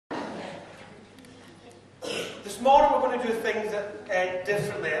morning we're going to do things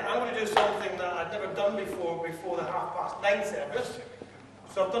differently. I'm going to do something that I'd never done before the 9:30 service.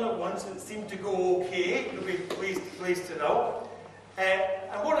 So I've done it once and it seemed to go okay. You'll be pleased to know. And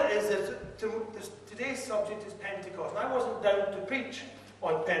what it is today's subject is Pentecost. And I wasn't down to preach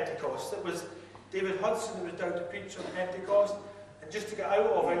on Pentecost. It was David Hudson who was down to preach on Pentecost. And just to get out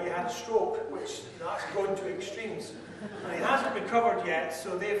of it, he had a stroke, which that's going to extremes. And he hasn't recovered yet,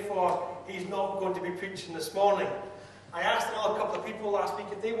 so therefore he's not going to be preaching this morning. I asked another couple of people last week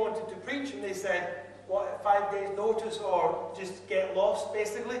if they wanted to preach, and they said, what, 5 days notice or just get lost,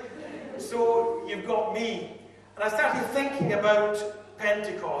 basically? So you've got me. And I started thinking about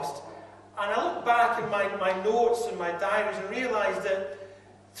Pentecost, and I looked back in my notes and my diaries and realised that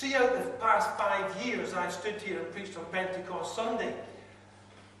 3 out of the past 5 years I've stood here and preached on Pentecost Sunday.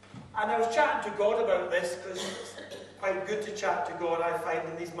 And I was chatting to God about this, because it's quite good to chat to God, I find,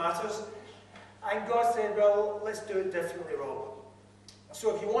 in these matters. And God said, well, let's do it differently, Rob.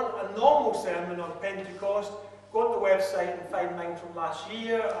 So if you want a normal sermon on Pentecost, go on the website and find mine from last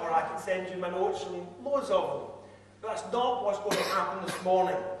year, or I can send you my notes and loads of them. But that's not what's going to happen this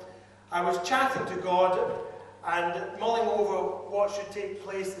morning. I was chatting to God and mulling over what should take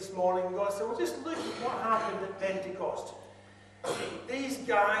place this morning. And God said, well, just look at what happened at Pentecost. These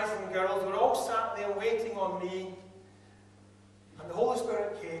guys and girls were all sat there waiting on me, and the Holy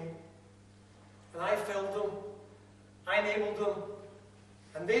Spirit came, and I filled them, I enabled them,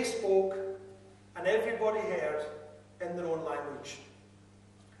 and they spoke, and everybody heard in their own language.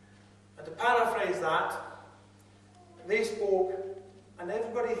 And to paraphrase that, they spoke, and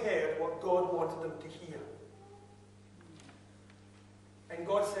everybody heard what God wanted them to hear. And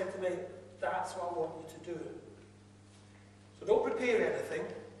God said to me, that's what I want you to do. So don't prepare anything.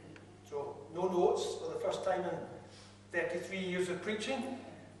 So no notes for the first time in 33 years of preaching.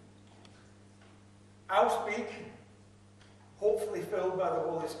 I'll speak, hopefully filled by the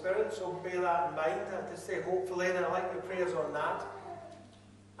Holy Spirit, so bear that in mind. I have to say hopefully, and I like your prayers on that.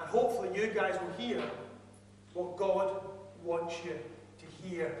 And hopefully you guys will hear what God wants you to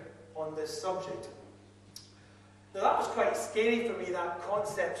hear on this subject. Now that was quite scary for me, that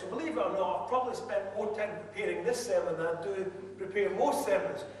concept. So believe it or not, I've probably spent more time preparing this sermon than I do prepare most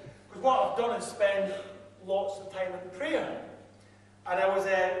sermons. Because what I've done is spend lots of time in prayer. And I was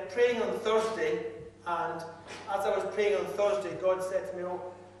praying on Thursday, and as I was praying on Thursday, God said to me, oh,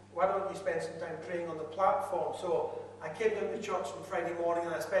 why don't you spend some time praying on the platform? So I came down to church on Friday morning,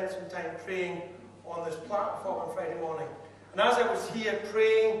 and I spent some time praying on this platform on Friday morning. And as I was here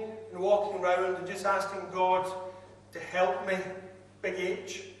praying and walking around and just asking God to help me, big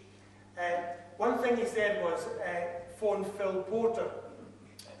H, one thing he said was, phone Phil Porter.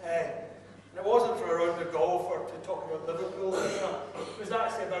 And it wasn't for a round of golf or to talk about Liverpool. It was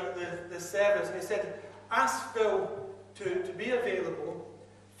actually about the service. And he said, ask Phil to be available.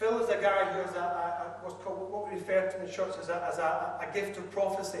 Phil is a guy who has what's called, what we refer to in the church as a gift of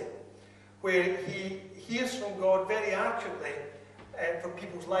prophecy, where he hears from God very accurately for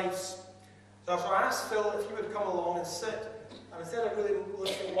people's lives. So I asked Phil if he would come along and sit, and instead of really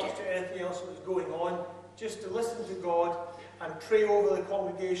listening much to anything else that was going on, just to listen to God and pray over the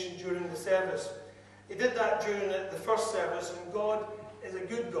congregation during the service. He did that during the first service, and God is a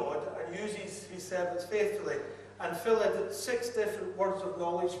good God and uses his servants faithfully. And Phil had 6 different words of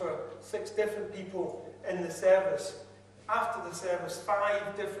knowledge for 6 different people in the service. After the service,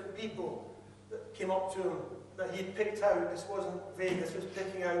 5 different people that came up to him that he'd picked out. This wasn't vague, this was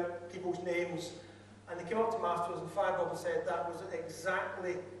picking out people's names. And they came up to him afterwards, and 5 of them said that was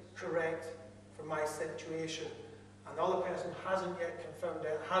exactly correct for my situation. And the other person hasn't yet confirmed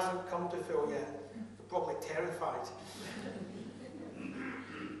it, hasn't come to Phil yet. They're probably terrified.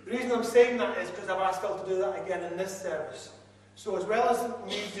 The reason I'm saying that is because I've asked Phil to do that again in this service. So as well as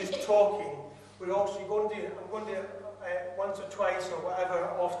me just talking, we're actually going to, I'm going to once or twice or whatever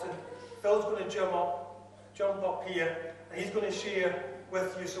often, Phil's going to jump up here, and he's going to share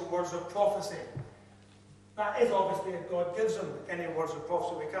with you some words of prophecy. That is obviously if God gives him any words of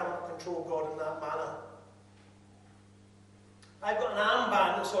prophecy. We cannot control God in that manner. I've got an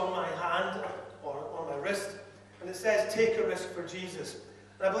armband that's on my hand, or on my wrist, and it says, take a risk for Jesus.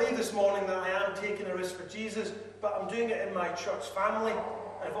 And I believe this morning that I am taking a risk for Jesus, but I'm doing it in my church family,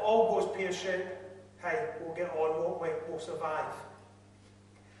 and if it all goes pear-shaped, hey, we'll get on, won't we? We'll survive.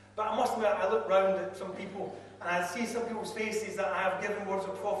 But I must admit, I look round at some people, and I see some people's faces that I have given words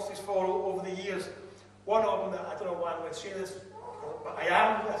of prophecies for over the years. One of them, that I don't know why I'm going to share this, but I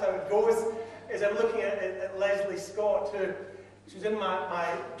am, that's how it goes, is I'm looking at Leslie Scott, who she was in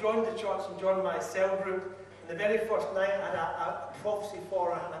joined the church and joined my cell group. And the very first night I had a prophecy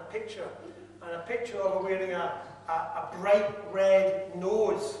for her and a picture. and a picture of her wearing a bright red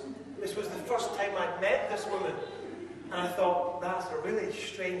nose. This was the first time I'd met this woman, and I thought, that's a really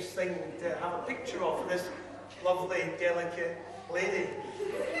strange thing to have a picture of this lovely, delicate lady.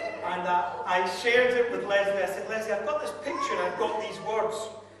 And I shared it with Leslie. I said, Leslie, I've got this picture and I've got these words.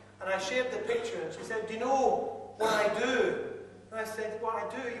 And I shared the picture, and she said, do you know what I do? And I said, what I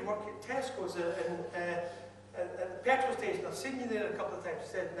do? You work at Tesco's at the petrol station. I've seen you there a couple of times.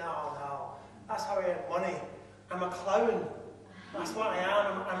 She said, no, that's how I earn money. I'm a clown. That's what I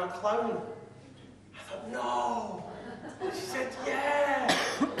am. I'm a clown. I thought, no. She said, yeah.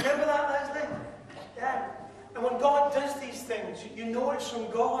 Remember that, Leslie? Yeah. And when God does these things, you know it's from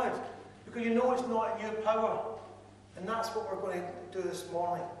God, because you know it's not in your power. And that's what we're going to do this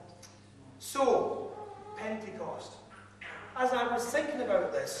morning. So, Pentecost. As I was thinking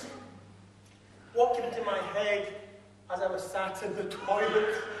about this, what came into my head as I was sat in the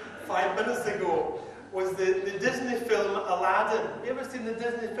toilet 5 minutes ago was the Disney film Aladdin. Have you ever seen the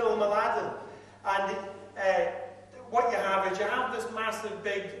Disney film Aladdin? And what you have is you have this massive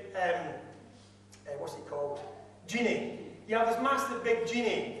big, what's he called? Genie. You have this massive big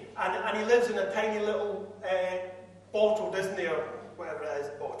genie, and he lives in a tiny little bottle, doesn't he, or whatever it is,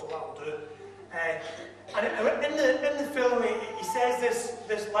 bottle, that'll do. And in the film, he says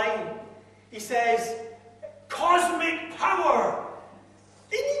this line. He says, cosmic power,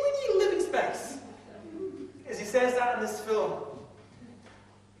 any living space. As he says that in this film.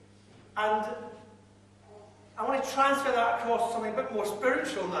 And I want to transfer that across to something a bit more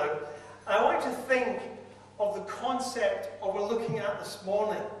spiritual now. And I want you to think of the concept of we're looking at this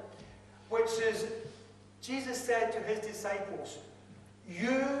morning, which is, Jesus said to his disciples,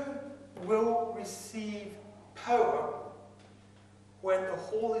 you will receive power when the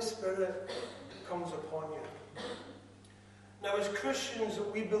Holy Spirit comes upon you. Now, as Christians,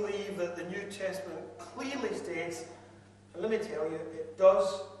 we believe that the New Testament clearly states, and let me tell you, it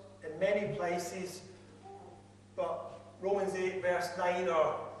does in many places, but Romans 8 verse 9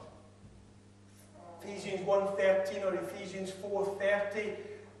 or Ephesians 1:13 or Ephesians 4:30,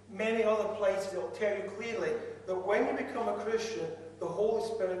 many other places, it will tell you clearly that when you become a Christian, the Holy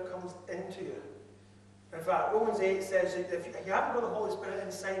Spirit comes into you. In fact, Romans 8 says that if you haven't got the Holy Spirit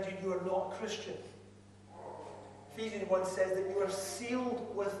inside you, you are not a Christian. Ephesians 1 says that you are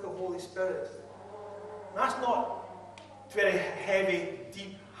sealed with the Holy Spirit. And that's not very heavy,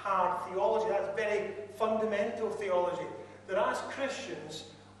 deep, hard theology. That's very fundamental theology. That as Christians,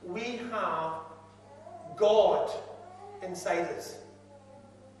 we have God inside us.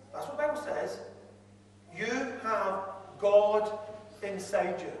 That's what the Bible says. You have God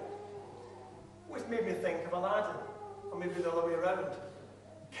inside you. Which made me think of Aladdin, or maybe the other way around.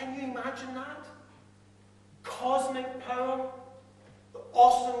 Can you imagine that? Cosmic power, the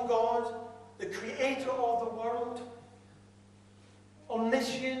awesome God, the creator of the world,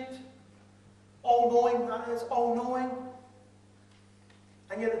 omniscient, all-knowing, that is, all-knowing.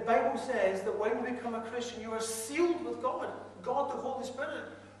 And yet the Bible says that when you become a Christian, you are sealed with God, God the Holy Spirit.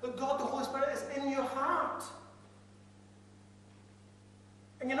 That God the Holy Spirit is in your heart.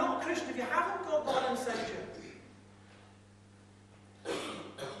 And you're not a Christian if you haven't got God inside you.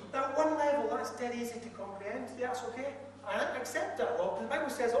 Now, at one level, that's dead easy to comprehend. Yeah, that's okay. I accept that, Rob. The Bible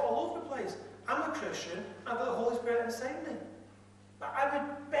says it all over the place. I'm a Christian. I've got the Holy Spirit inside me. But I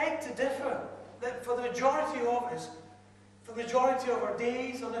would beg to differ that for the majority of us, for the majority of our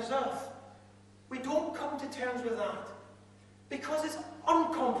days on this earth, we don't come to terms with that. Because it's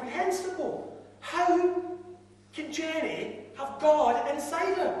incomprehensible. How can Jenny have God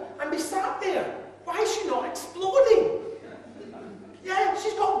inside her and be sat there? Why is she not exploding? Yeah,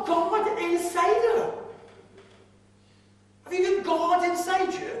 she's got God inside her. Have you got God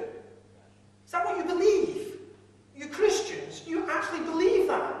inside you? Is that what you believe? You Christians, you actually believe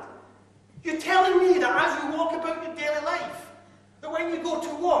that? You're telling me that as you walk about your daily life, that when you go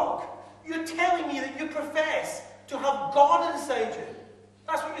to work, you're telling me that you profess to have God inside you.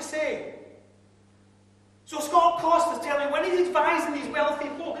 That's what you're saying. So Scott Costa's telling me when he's advising these wealthy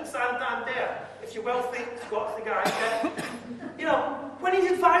folk at Santander, if you're wealthy, Scott's the guy, you know, when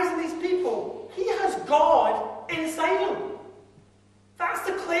he's advising these people, he has God inside him. That's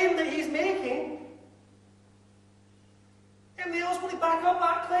the claim that he's making. Anybody else want to back up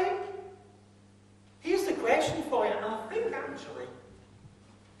that claim? Here's the question for you, and I think actually,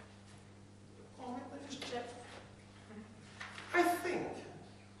 let's just check. I think,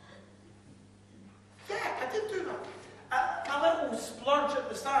 yeah, I did do that. A little splurge at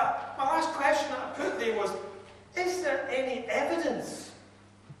the start. My last question that I put there was, is there any evidence?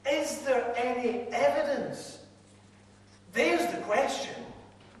 Is there any evidence? There's the question.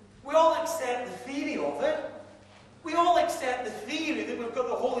 We all accept We all accept the theory that we've got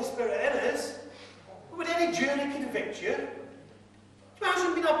the Holy Spirit in us. But would any jury convict you?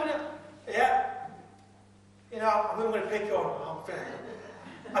 Imagine being up in it. Yeah. You know, I'm going to pick on.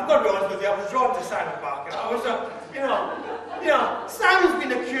 I've got to be honest with you, I was drawn to Simon Barker. I was, Simon's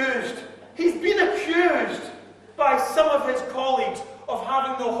been accused. He's been accused by some of his colleagues of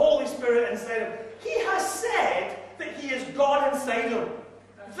having the Holy Spirit inside him. He has said that he is God inside him.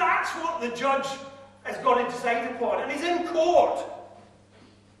 That's what the judge has got to decide upon. And he's in court.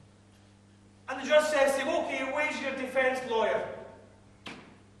 And the judge says to him, okay, where's your defense lawyer?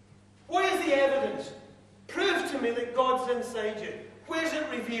 What is the evidence? Prove to me that God's inside you. Where's it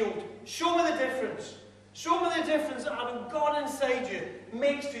revealed? Show me the difference. Show me the difference that having God inside you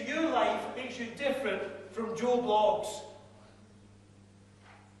makes to your life, makes you different from Joe Bloggs.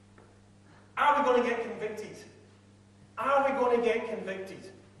 Are we going to get convicted? Are we going to get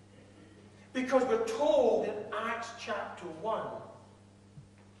convicted? Because we're told in Acts chapter 1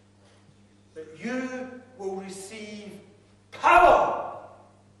 that you will receive power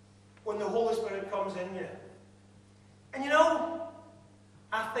when the Holy Spirit comes in you. And you know,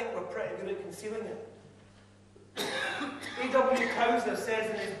 I think we're pretty good at concealing it. A.W. Tozer says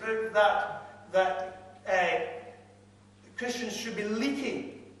in his book that Christians should be leaking.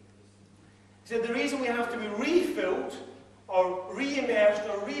 He said the reason we have to be refilled or re-immersed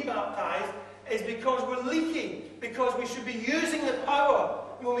or rebaptized is because we're leaking, because we should be using the power.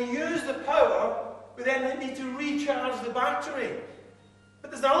 And when we use the power, we then need to recharge the battery.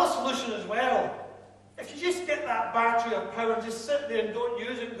 But there's another solution as well. If you just get that battery of power and just sit there and don't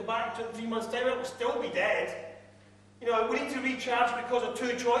use it and go back to 3 months' time, it will still be dead. You know, we need to recharge because of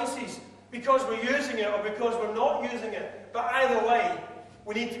two choices. Because we're using it or because we're not using it. But either way,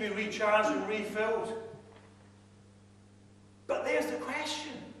 we need to be recharged and refilled. But there's the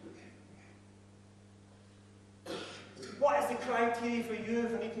question. What is the criteria for you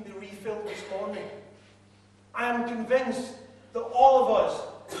for needing to be refilled this morning? I am convinced that all of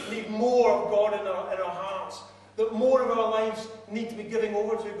us need more of God in our hearts. That more of our lives need to be giving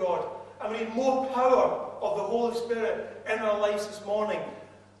over to God. And we need more power of the Holy Spirit in our lives this morning.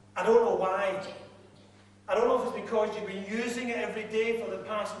 I don't know why. I don't know if it's because you've been using it every day for the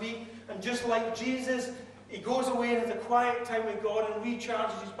past week, and just like Jesus, he goes away and has a quiet time with God and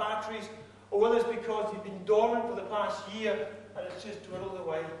recharges his batteries, or whether it's because you've been dormant for the past year and it's just dwindled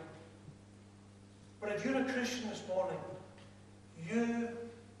away. But if you're a Christian this morning, you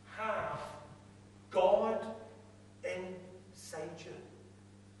have God inside you.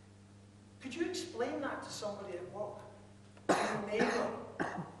 Could you explain that to somebody at work? To your neighbour?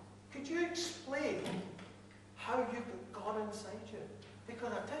 Could you explain how you've got God inside you?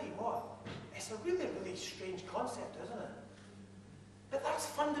 Because I tell you what, it's a really, really strange concept, isn't it? But that's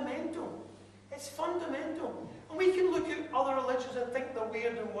fundamental. It's fundamental. And we can look at other religions and think they're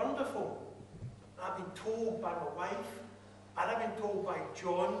weird and wonderful. I've been told by my wife, and I've been told by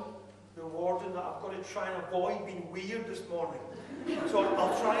John, the warden, that I've got to try and avoid being weird this morning. So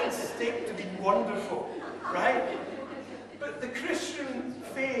I'll try and stick to being wonderful, right? But the Christian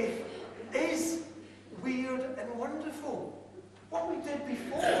faith is weird and wonderful. What we did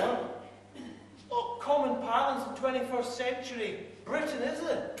before, not common parlance in 21st century Britain, is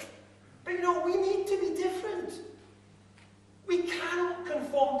it? But you know, we need to be different. We cannot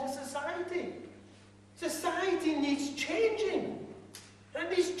conform to society. Society needs changing. And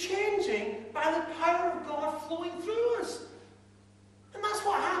it needs changing by the power of God flowing through us. And that's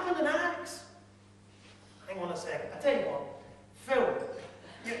what happened in Acts. Hang on a second. I tell you what, Phil,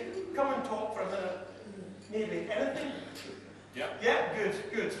 you come and talk for a minute. Maybe anything? Yeah. Yeah,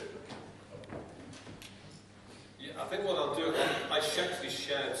 good. Yeah, I think what I'll do, I actually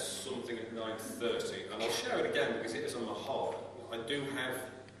shared something at 9:30, and I'll share it again because it is on my heart. I do have,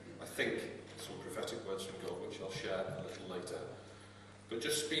 I think, some prophetic words from God, which I'll share a little later. But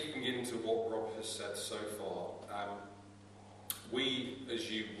just speaking into what Rob has said so far, we, as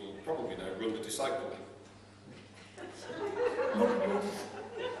you will probably know, run the disciple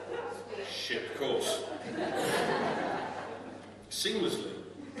ship course seamlessly,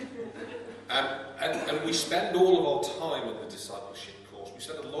 and we spend all of our time in the discipleship course. We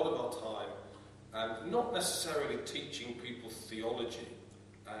spend a lot of our time not necessarily teaching people theology.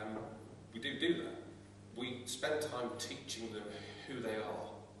 We do that. We spend time teaching them who they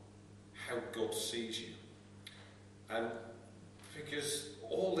are, how God sees you. And because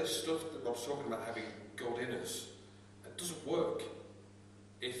all this stuff that Rob's talking about, having God in us, it doesn't work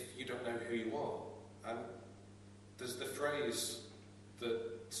if you don't know who you are. And there's the phrase that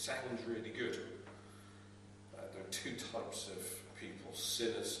sounds really good. There are two types of people,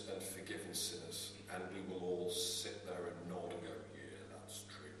 sinners and forgiven sinners. and we will all sit there and nod and go, yeah, that's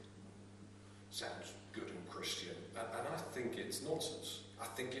true. Sounds good and Christian. And I think it's nonsense. I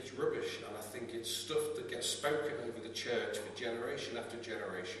think it's rubbish, and I think it's stuff that gets spoken over the church for generation after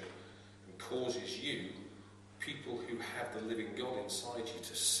generation and causes you, people who have the living God inside you,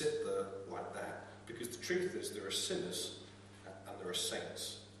 to sit there like that. Because the truth is, there are sinners and there are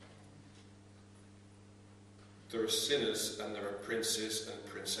saints. There are sinners and there are princes and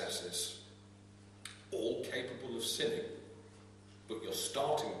princesses, all capable of sinning, but your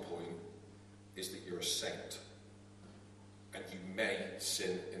starting point is that you're a saint. And you may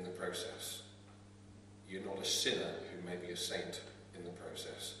sin in the process. You're not a sinner who may be a saint in the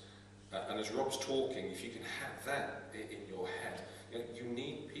process. And as Rob's talking, if you can have that in your head, you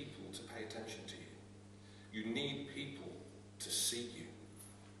need people to pay attention to you. You need people to see you.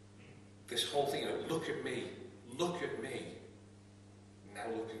 This whole thing, look at me, now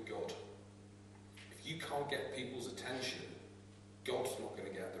look at God. If you can't get people's attention, God's not going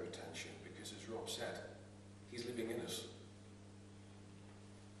to get their attention, because as Rob said, he's living in us.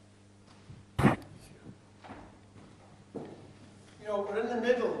 We're in the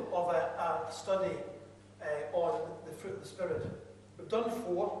middle of a study on the fruit of the Spirit. We've done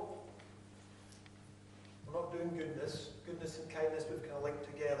 4. We're not doing goodness. Goodness and kindness we've kind of linked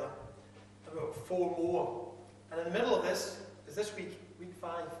together. And we've got 4 more. And in the middle of this is this week, week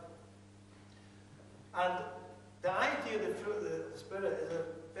 5. And the idea of the fruit of the Spirit is a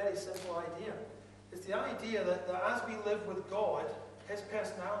very simple idea. It's the idea that as we live with God, his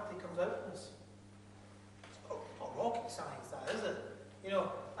personality comes out in us. Not rocket science, that, is it?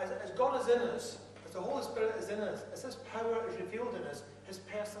 As God is in us, as the Holy Spirit is in us, as his power is revealed in us, his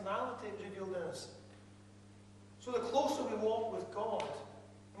personality is revealed in us. So the closer we walk with God,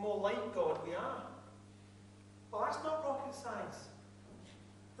 the more like God we are. Well, that's not rocket science.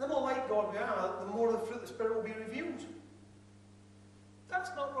 The more like God we are, the more the fruit of the Spirit will be revealed.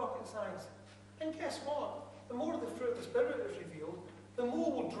 That's not rocket science. And guess what? The more the fruit of the Spirit is revealed, the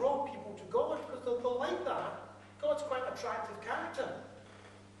more we'll draw people to God, because they'll like that. God's quite an attractive character.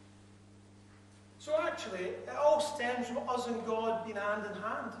 So actually, it all stems from us and God being hand in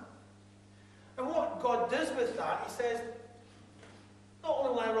hand. And what God does with that, he says, not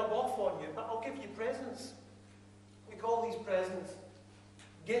only will I rub off on you, but I'll give you presents. We call these presents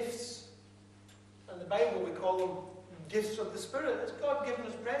gifts. In the Bible, we call them gifts of the Spirit. It's God giving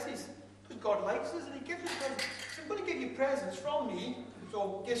us presents. Because God likes us and he gives us presents. So I'm going to give you presents from me.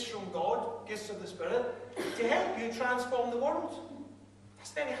 So gifts from God, gifts of the Spirit, to help you transform the world.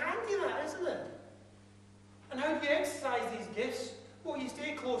 That's very handy, that, isn't it? And how do you exercise these gifts? Well, you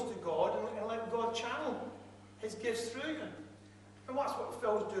stay close to God and let God channel his gifts through you. And that's what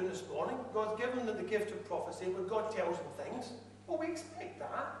Phil's doing this morning. God's given them the gift of prophecy, where God tells him things. Well, we expect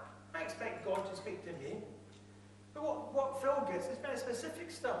that. I expect God to speak to me. But what Phil gets is very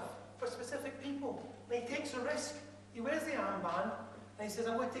specific stuff for specific people. And he takes a risk. He wears the armband, and he says,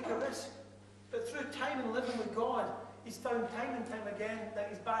 I'm going to take a risk. But through time and living with God, he's found time and time again that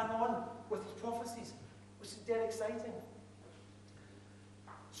he's bang on with his prophecies, which is dead exciting.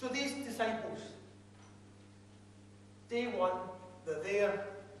 So these disciples, day 1, they're there,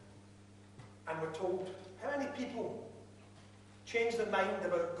 and we're told, how many people changed their mind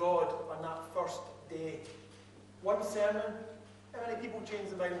about God on that first day? 1 sermon, how many people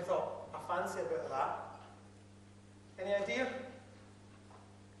changed their mind and thought, I fancy a bit of that? Any idea?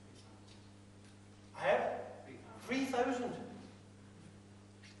 3,000.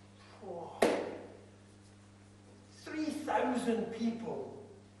 Oh. 3,000 people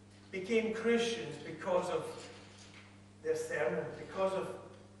became Christians because of their sermon, because of,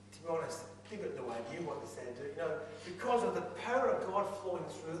 to be honest, they got no idea what they said, because of the power of God flowing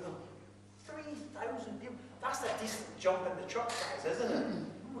through them. 3,000 people. That's a decent jump in the church size, isn't it?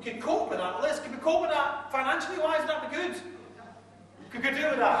 We could cope with that. Liz, could we cope with that financially wise? Would that be good? Could we do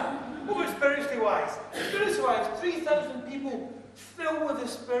with that? What about spiritually wise? Spiritually wise, 3,000 people filled with the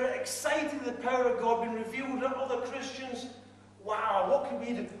Spirit, excited at the power of God being revealed to other Christians. Wow, what could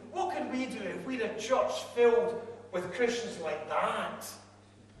we do? What could we do if we had a church filled with Christians like that?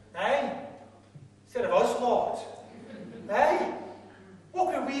 Eh? Instead of us lot. Eh?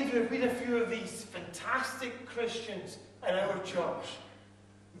 What could we do if we had a few of these fantastic Christians in our church?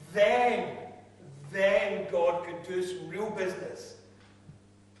 Then God could do some real business.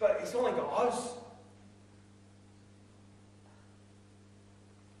 But he's only got us.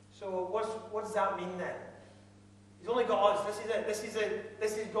 So what does that mean then? He's only got us. This is it.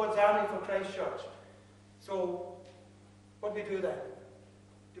 This is God's army for Christ Church. So what do we do then?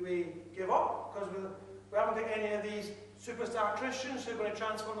 Do we give up because we haven't got any of these superstar Christians who are going to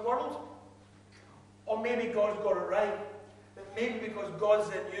transform the world? Or maybe God's got it right. That maybe because God's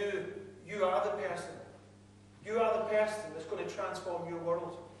in you, you are the person. You are the person that's going to transform your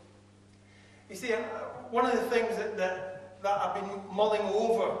world. You see, one of the things that I've been mulling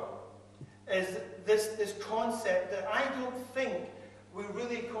over is this concept that I don't think we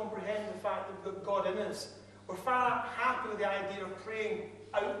really comprehend the fact that we've got God in us. We're far happy with the idea of praying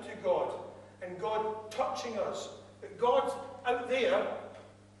out to God and God touching us. But God's out there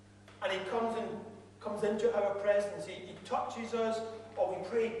and He comes into our presence. He touches us, or we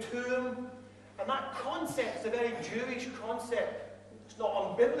pray to Him. And that concept is a very Jewish concept. It's not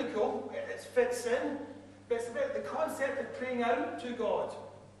unbiblical, it fits in, but it's about the concept of praying out to God.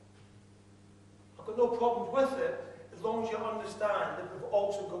 I've got no problems with it, as long as you understand that we've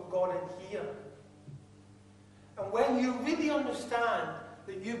also got God in here. And when you really understand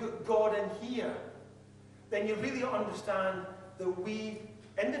that you've got God in here, then you really understand that we,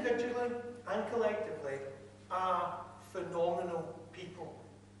 individually and collectively, are phenomenal people.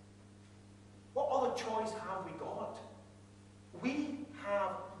 What other choice have we got? We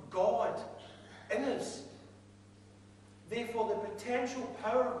have God in us. Therefore, the potential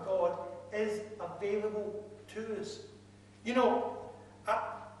power of God is available to us. You know,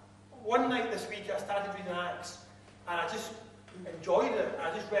 one night this week I started reading Acts, and I just enjoyed it.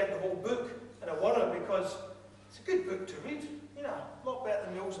 I just read the whole book in a whirl because it's a good book to read. You know, a lot better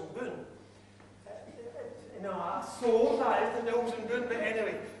than Milton. You know, I so that is the Milton, but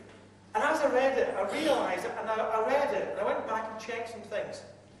anyway. And as I read it, I realised it, and I read it, and I went back and checked some things.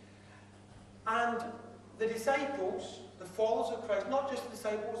 And the disciples, the followers of Christ, not just the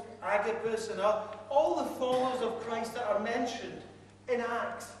disciples, Agabus and all the followers of Christ that are mentioned in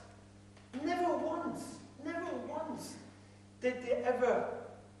Acts, never once did they ever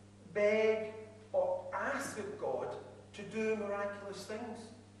beg or ask of God to do miraculous things.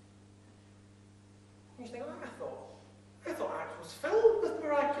 You think, I thought Acts was filled with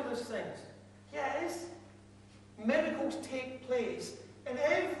miraculous things. Yeah, it is. Miracles take place in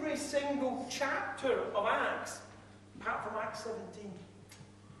every single chapter of Acts, apart from Acts 17.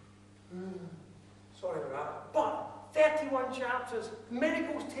 Sorry about that. But 31 chapters,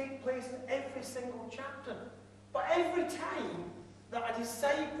 miracles take place in every single chapter. But every time that a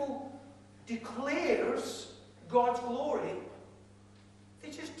disciple declares God's glory,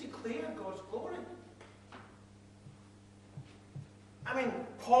 they just declare God's glory. I mean,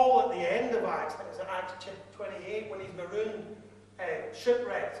 Paul at the end of Acts, I think it's Acts 28, when he's marooned,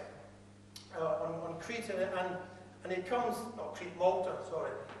 shipwrecked on Crete, and he comes, not Crete, Malta,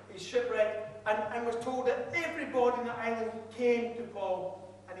 sorry, he's shipwrecked, and was told that everybody in the island came to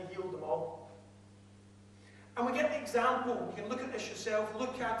Paul, and he healed them all. And we get the example, you can look at this yourself,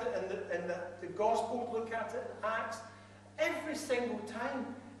 look at it in the Gospel, look at it in Acts, every single time,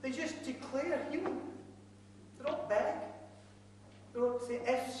 they just declare healing. They don't beg. They don't say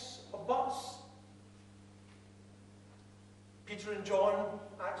ifs or buts. Peter and John,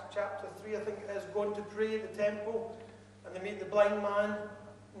 Acts chapter 3, I think it is, going to pray at the temple, and they meet the blind man,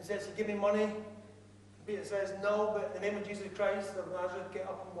 and he says, give me money. Peter says, no, but in the name of Jesus Christ of Nazareth, get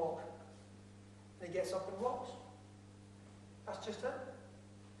up and walk. And he gets up and walks. That's just it.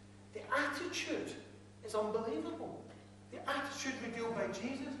 The attitude is unbelievable. The attitude revealed by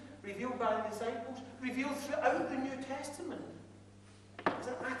Jesus, revealed by the disciples, revealed throughout the New Testament. It's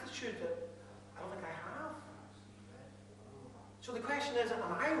an attitude that I don't think I have. So the question is, am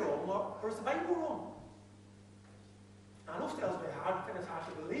I wrong, or is the Bible wrong? I know it's very hard, and it's hard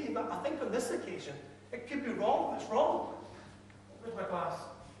to believe, but I think on this occasion, it could be wrong, but it's wrong. Where's my glass?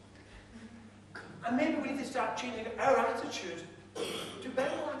 And maybe we need to start changing our attitude to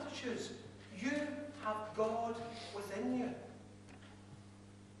Bible attitudes. You have God within you.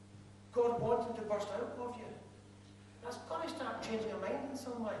 God wants Him to burst out of you. That's got to start changing your mind in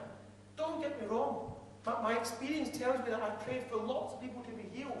some way. Don't get me wrong. But my experience tells me that I've prayed for lots of people to be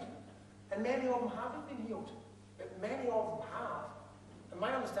healed. And many of them haven't been healed. But many of them have. And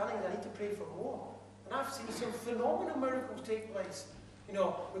my understanding is I need to pray for more. And I've seen some phenomenal miracles take place, you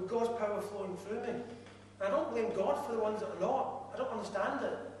know, with God's power flowing through me. And I don't blame God for the ones that are not. I don't understand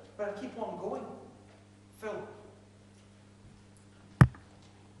it. But I keep on going. Phil.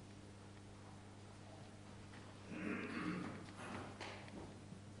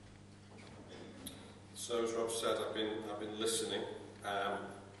 So as Rob said, I've been listening, and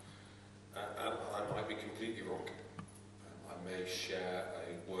I might be completely wrong. I may share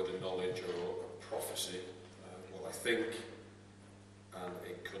a word of knowledge or a prophecy, what I think, and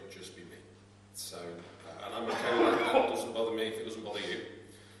it could just be me. So, and I'm okay with that. It doesn't bother me if it doesn't bother you.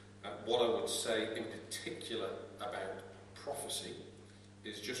 What I would say in particular about prophecy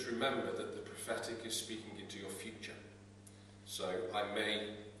is just remember that the prophetic is speaking into your future. So I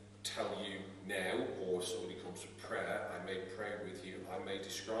may tell you now, or if somebody comes to prayer, I may pray with you, I may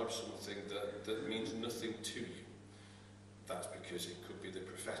describe something that means nothing to you. That's because it could be the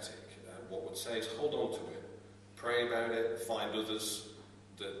prophetic. What would say is hold on to it, pray about it, find others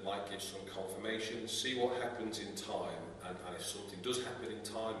that might give some confirmation, see what happens in time, and if something does happen in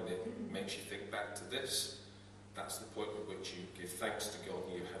time and it makes you think back to this, that's the point at which you give thanks to God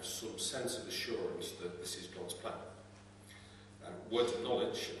and you have some sense of assurance that this is God's plan. Words of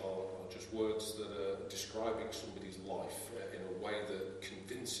knowledge are just words that are describing somebody's life in a way that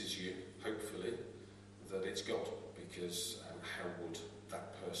convinces you, hopefully, that it's God, because how would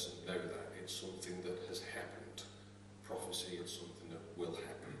that person know that? It's something that has happened. Prophecy is something that will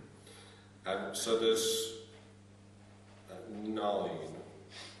happen. So there's 9. I'll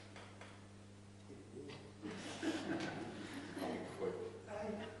be quick.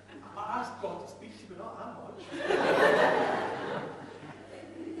 I asked God to speak to you, but not that much.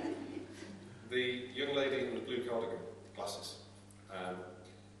 The young lady in the blue cardigan, glasses. I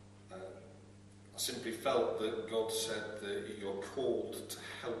simply felt that God said that you're called to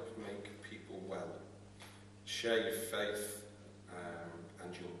help make people well. Share your faith,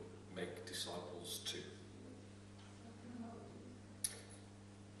 and you'll make disciples too.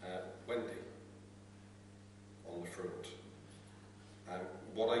 Wendy, on the front.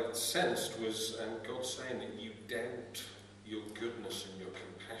 What I sensed was God saying that you doubt your goodness and your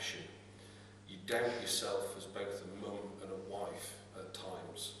compassion. You doubt yourself as both a mum and a wife at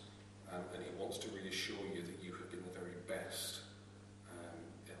times. And he wants to reassure you that you have been the very best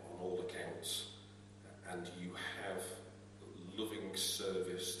on all accounts. And you have loving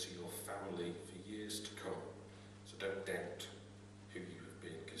service to your family for years to come. So don't doubt who you have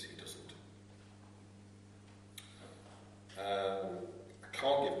been, because he doesn't. I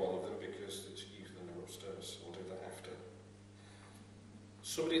can't give one of them because it's youth and they're upstairs. I'll do that after.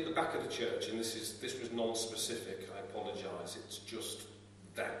 Somebody at the back of the church, and this was non-specific, I apologise, it's just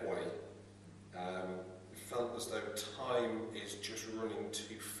that way. Felt as though time is just running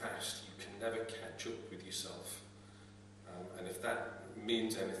too fast. You can never catch up with yourself. And if that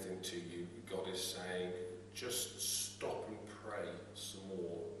means anything to you, God is saying, just stop and pray some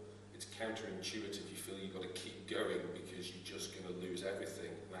more. It's counterintuitive. You feel you've got to keep going because you're just going to lose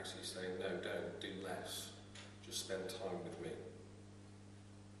everything. And actually saying, no, don't, do less. Just spend time with me.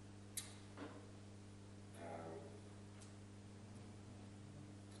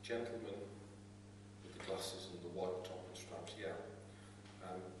 The gentleman with the glasses and the white top and stripes, yeah. I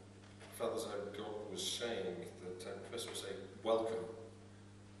felt as though God was saying that, first of all, say, welcome.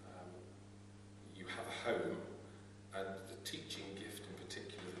 You have a home, and the teaching gift in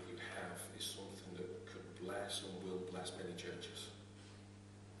particular that you have is something that could bless and will bless many churches.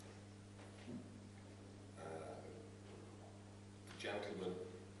 The gentleman,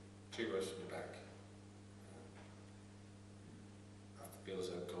 2 rows from the back, I feel as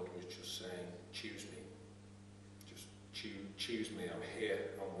though God was just saying, choose me. Just choose me. I'm here.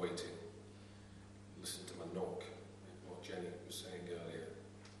 I'm waiting. Listen to my knock, what Jenny was saying earlier.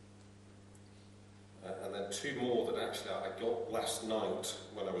 And then 2 more that actually I got last night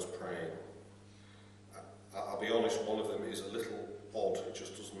when I was praying. I'll be honest, one of them is a little odd. It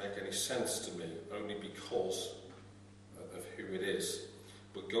just doesn't make any sense to me, only because of who it is.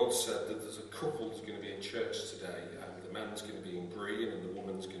 But God said that there's a couple that's going to be in church today, and the man's going to be in green and the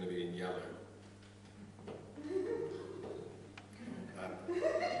woman's going to be in yellow.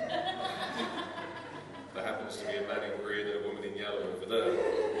 There happens to be a man in green and a woman in yellow over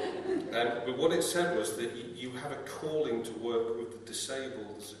there. But what it said was that you have a calling to work with the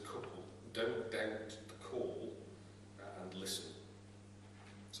disabled as a couple. Don't doubt the call and listen.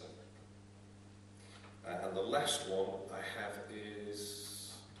 So, and the last one I have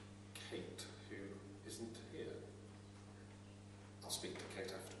is Kate, who isn't here. I'll speak to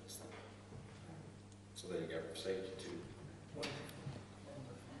Kate afterwards then. So there you go. Say you too.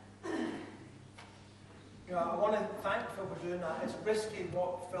 You know, I want to thank Phil for doing that. It's risky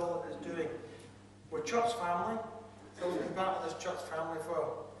what Phil is doing. We're church family. Phil's been part of this church family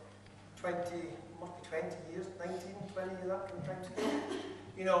for 20 years, 19, 20 years, that kind of time scale.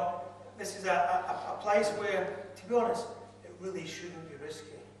 You know, this is a place where, to be honest, it really shouldn't be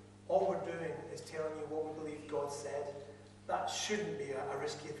risky. All we're doing is telling you what we believe God said. That shouldn't be a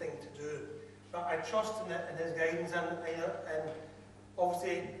risky thing to do. But I trust in his guidance, and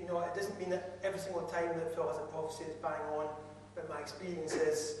obviously, you know, it doesn't mean that every single time that Phil has a prophecy it's bang on, but my experience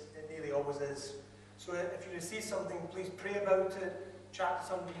is it nearly always is. So if you receive something, please pray about it, chat to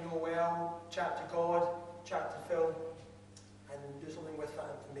somebody you know well, chat to God, chat to Phil, and do something with that.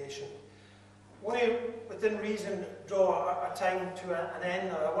 I want to, within reason, draw a time to an end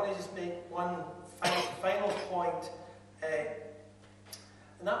now. I want to just make one final point.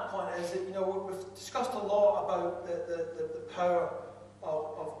 And that point is that, we've discussed a lot about the power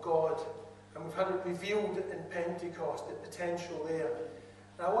of God, and we've had it revealed in Pentecost, the potential there.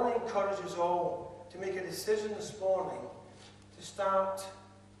 And I want to encourage us all to make a decision this morning to start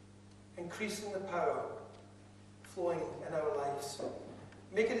increasing the power flowing in our lives.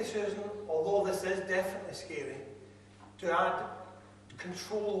 Make a decision, although this is definitely scary, to add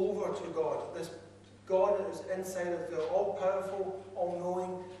control over to God. This God that is inside of the all-powerful,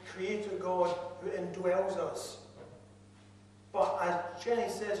 all-knowing, creator God who indwells us. But as Jenny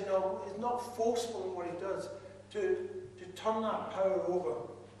says, he's not forceful in what he does to turn that power over.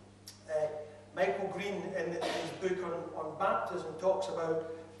 Michael Green, in his book on baptism, talks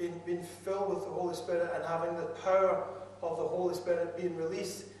about being filled with the Holy Spirit and having the power of the Holy Spirit being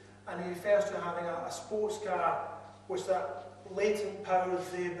released. And he refers to having a sports car, which that latent power is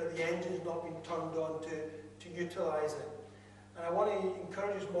there, but the engine's not been turned on to utilise it. And I want to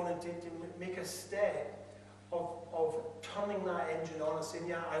encourage this morning to make a step of turning that engine on and saying,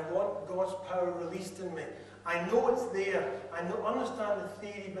 yeah, I want God's power released in me. I know it's there. I understand the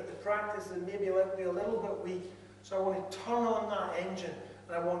theory, but the practice is maybe a little bit weak. So I want to turn on that engine,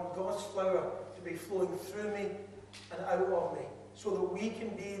 and I want God's flower to be flowing through me and out of me, so that we can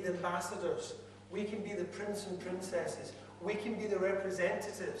be the ambassadors. We can be the prince and princesses. We can be the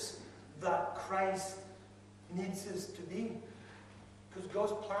representatives that Christ needs us to be. Because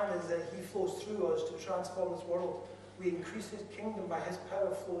God's plan is that he flows through us to transform this world. We increase his kingdom by his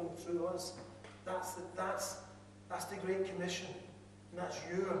power flowing through us. That's the Great Commission. And that's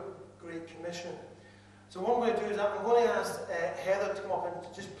your Great Commission. So what I'm going to do is I'm going to ask Heather to come up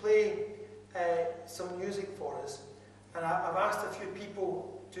and just play some music for us. And I've asked a few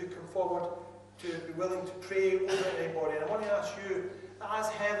people to come forward to be willing to pray over anybody. And I want to ask you, as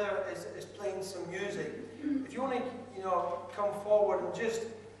Heather is playing some music, if you want to, come forward and just,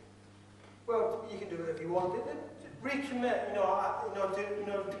 well, you can do it if you want. Recommit,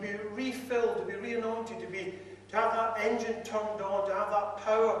 to be refilled, to be reanointed, to have that engine turned on, to have that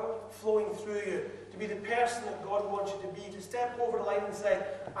power flowing through you, to be the person that God wants you to be, to step over the line and say,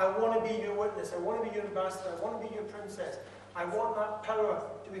 I want to be your witness, I want to be your ambassador, I want to be your princess. I want that power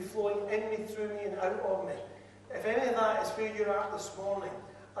to be flowing in me, through me, and out of me. If any of that is where you're at this morning,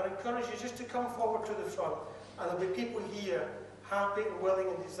 I encourage you just to come forward to the front, and there'll be people here happy and willing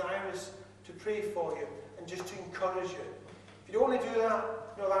and desirous to pray for you and just to encourage you. If you don't want to do that,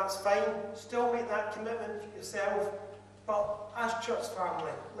 that's fine. Still make that commitment yourself. But as church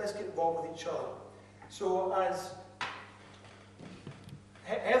family, let's get involved with each other. So as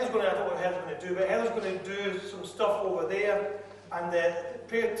Heather's going to, I don't know what Heather's going to do, but Heather's going to do some stuff over there, and the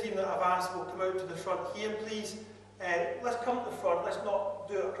prayer team that I've asked will come out to the front here, please. Let's come to the front. Let's not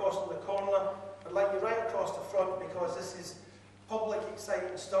do it across in the corner. I'd like you right across the front, because this is public,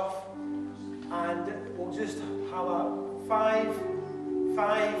 exciting stuff. And we'll just have a 5-10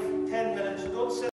 minute